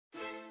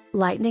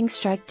Lightning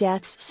strike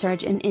deaths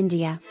surge in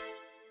India.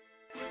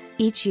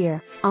 Each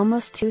year,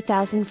 almost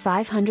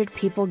 2,500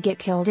 people get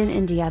killed in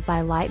India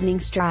by lightning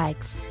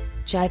strikes.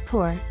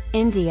 Jaipur,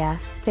 India,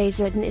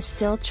 Faizuddin is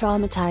still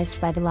traumatized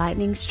by the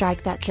lightning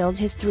strike that killed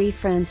his 3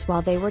 friends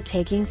while they were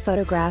taking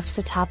photographs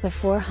atop a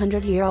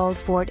 400-year-old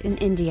fort in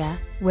India,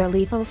 where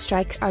lethal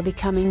strikes are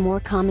becoming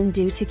more common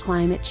due to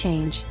climate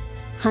change.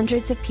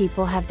 Hundreds of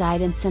people have died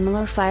in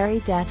similar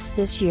fiery deaths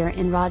this year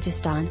in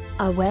Rajasthan,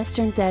 a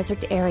western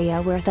desert area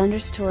where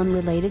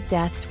thunderstorm-related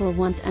deaths were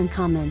once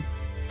uncommon.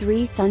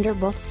 3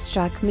 thunderbolts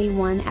struck me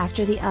one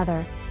after the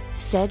other,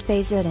 said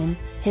Faizuddin,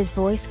 his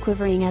voice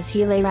quivering as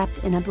he lay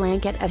wrapped in a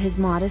blanket at his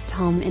modest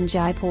home in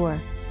Jaipur.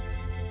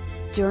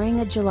 During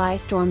a July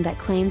storm that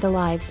claimed the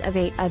lives of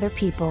 8 other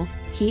people,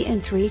 he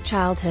and 3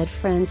 childhood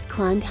friends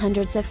climbed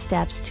hundreds of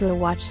steps to a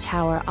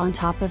watchtower on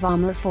top of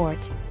Amer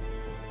Fort.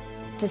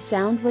 The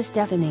sound was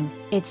deafening.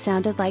 It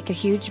sounded like a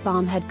huge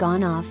bomb had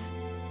gone off.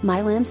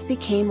 My limbs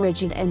became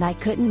rigid and I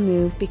couldn't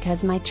move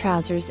because my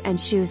trousers and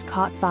shoes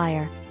caught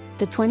fire,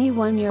 the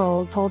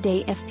 21-year-old told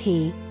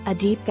AFP, a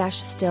deep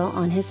gash still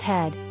on his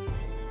head.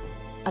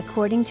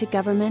 According to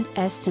government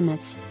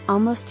estimates,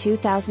 almost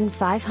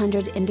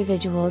 2,500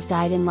 individuals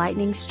died in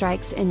lightning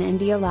strikes in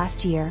India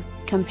last year,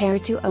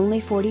 compared to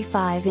only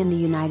 45 in the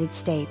United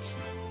States.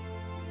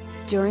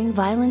 During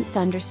violent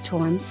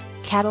thunderstorms,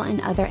 cattle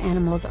and other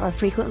animals are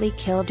frequently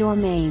killed or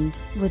maimed,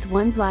 with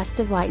one blast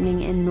of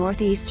lightning in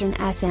northeastern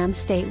Assam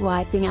state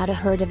wiping out a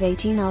herd of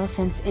 18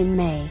 elephants in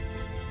May.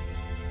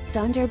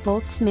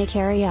 Thunderbolts may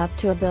carry up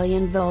to 1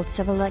 billion volts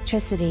of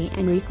electricity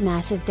and wreak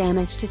massive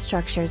damage to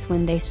structures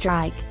when they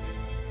strike.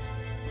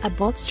 A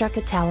bolt struck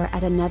a tower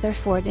at another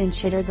fort in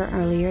Chittorgarh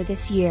earlier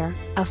this year,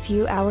 a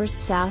few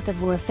hours south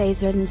of where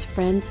Faizuddin's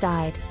friends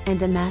died,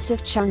 and a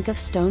massive chunk of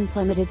stone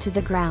plummeted to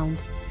the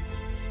ground.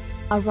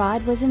 A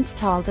rod was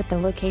installed at the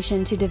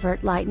location to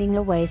divert lightning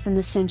away from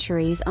the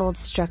centuries-old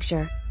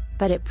structure,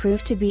 but it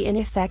proved to be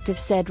ineffective,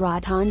 said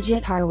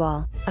Ranjit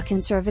Harwal, a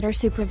conservator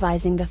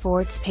supervising the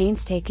fort's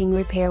painstaking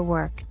repair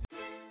work.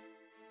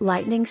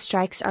 Lightning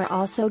strikes are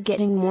also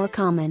getting more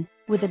common,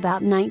 with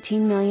about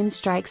 19 million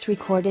strikes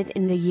recorded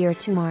in the year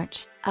to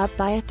March, up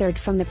by a third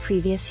from the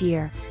previous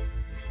year.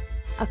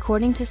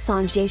 According to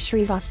Sanjay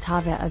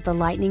Srivastava of the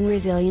Lightning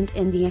Resilient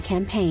India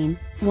campaign,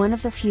 one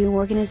of the few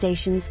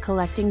organizations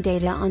collecting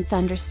data on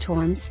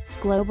thunderstorms,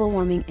 global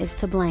warming is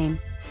to blame.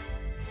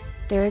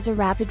 There is a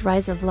rapid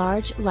rise of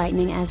large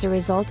lightning as a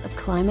result of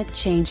climate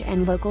change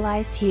and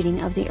localized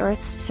heating of the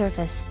Earth's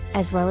surface,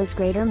 as well as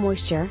greater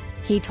moisture,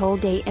 he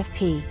told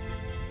AFP.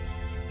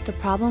 The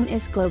problem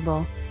is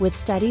global, with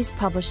studies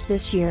published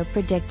this year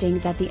predicting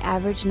that the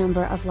average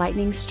number of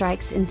lightning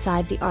strikes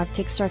inside the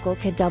Arctic Circle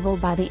could double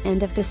by the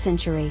end of the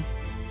century.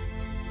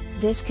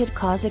 This could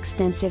cause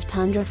extensive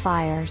tundra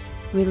fires,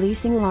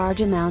 releasing large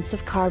amounts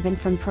of carbon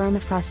from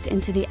permafrost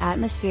into the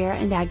atmosphere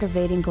and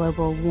aggravating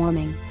global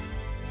warming.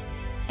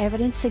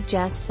 Evidence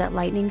suggests that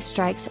lightning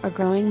strikes are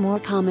growing more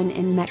common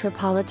in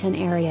metropolitan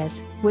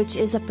areas, which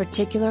is a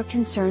particular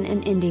concern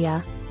in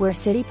India, where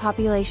city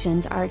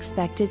populations are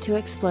expected to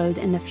explode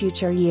in the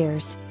future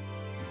years.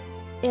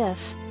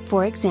 If,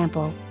 for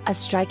example, a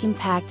strike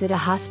impacted a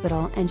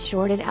hospital and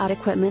shorted out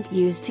equipment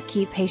used to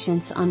keep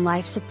patients on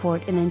life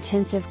support in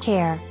intensive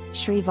care,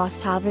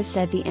 Srivastava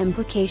said the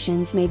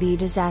implications may be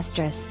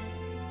disastrous.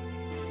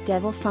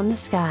 Devil from the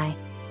sky.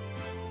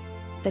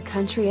 The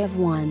country of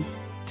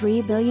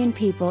 1.3 billion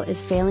people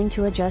is failing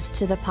to adjust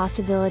to the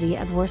possibility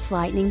of worse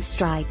lightning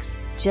strikes,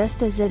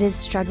 just as it is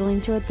struggling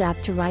to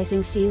adapt to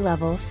rising sea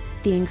levels,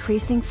 the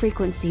increasing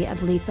frequency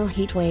of lethal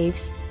heat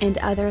waves, and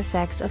other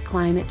effects of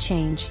climate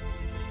change.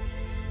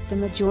 The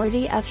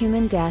majority of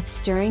human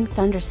deaths during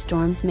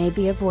thunderstorms may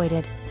be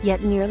avoided,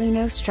 yet nearly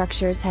no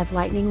structures have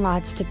lightning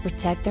rods to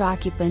protect their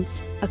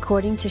occupants,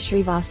 according to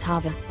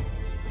Srivastava.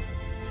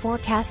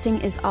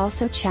 Forecasting is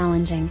also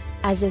challenging,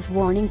 as is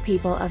warning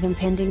people of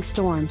impending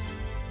storms.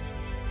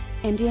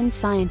 Indian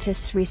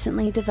scientists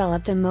recently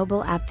developed a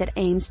mobile app that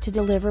aims to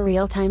deliver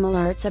real-time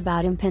alerts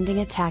about impending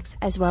attacks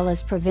as well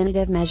as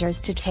preventative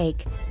measures to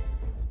take.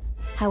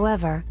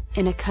 However,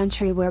 in a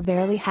country where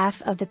barely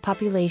half of the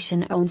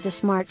population owns a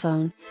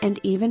smartphone, and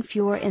even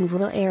fewer in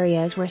rural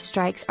areas where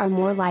strikes are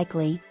more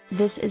likely,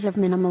 this is of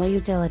minimal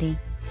utility.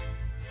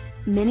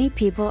 Many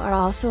people are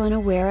also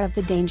unaware of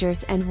the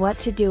dangers and what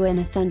to do in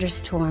a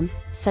thunderstorm,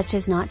 such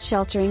as not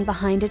sheltering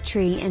behind a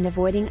tree and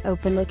avoiding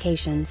open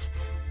locations.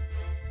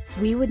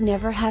 We would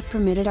never have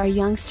permitted our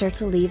youngster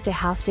to leave the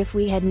house if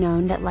we had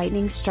known that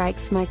lightning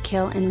strikes might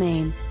kill and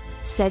maim,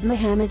 said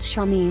Mohammed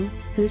Shamim,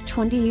 whose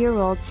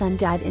 20-year-old son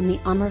died in the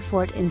Amer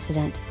Fort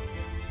incident.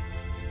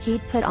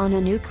 He'd put on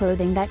a new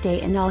clothing that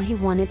day and all he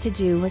wanted to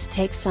do was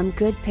take some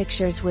good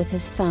pictures with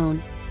his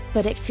phone.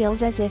 But it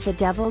feels as if a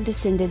devil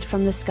descended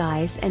from the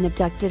skies and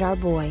abducted our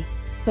boy.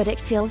 But it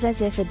feels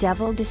as if a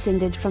devil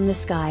descended from the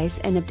skies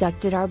and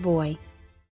abducted our boy.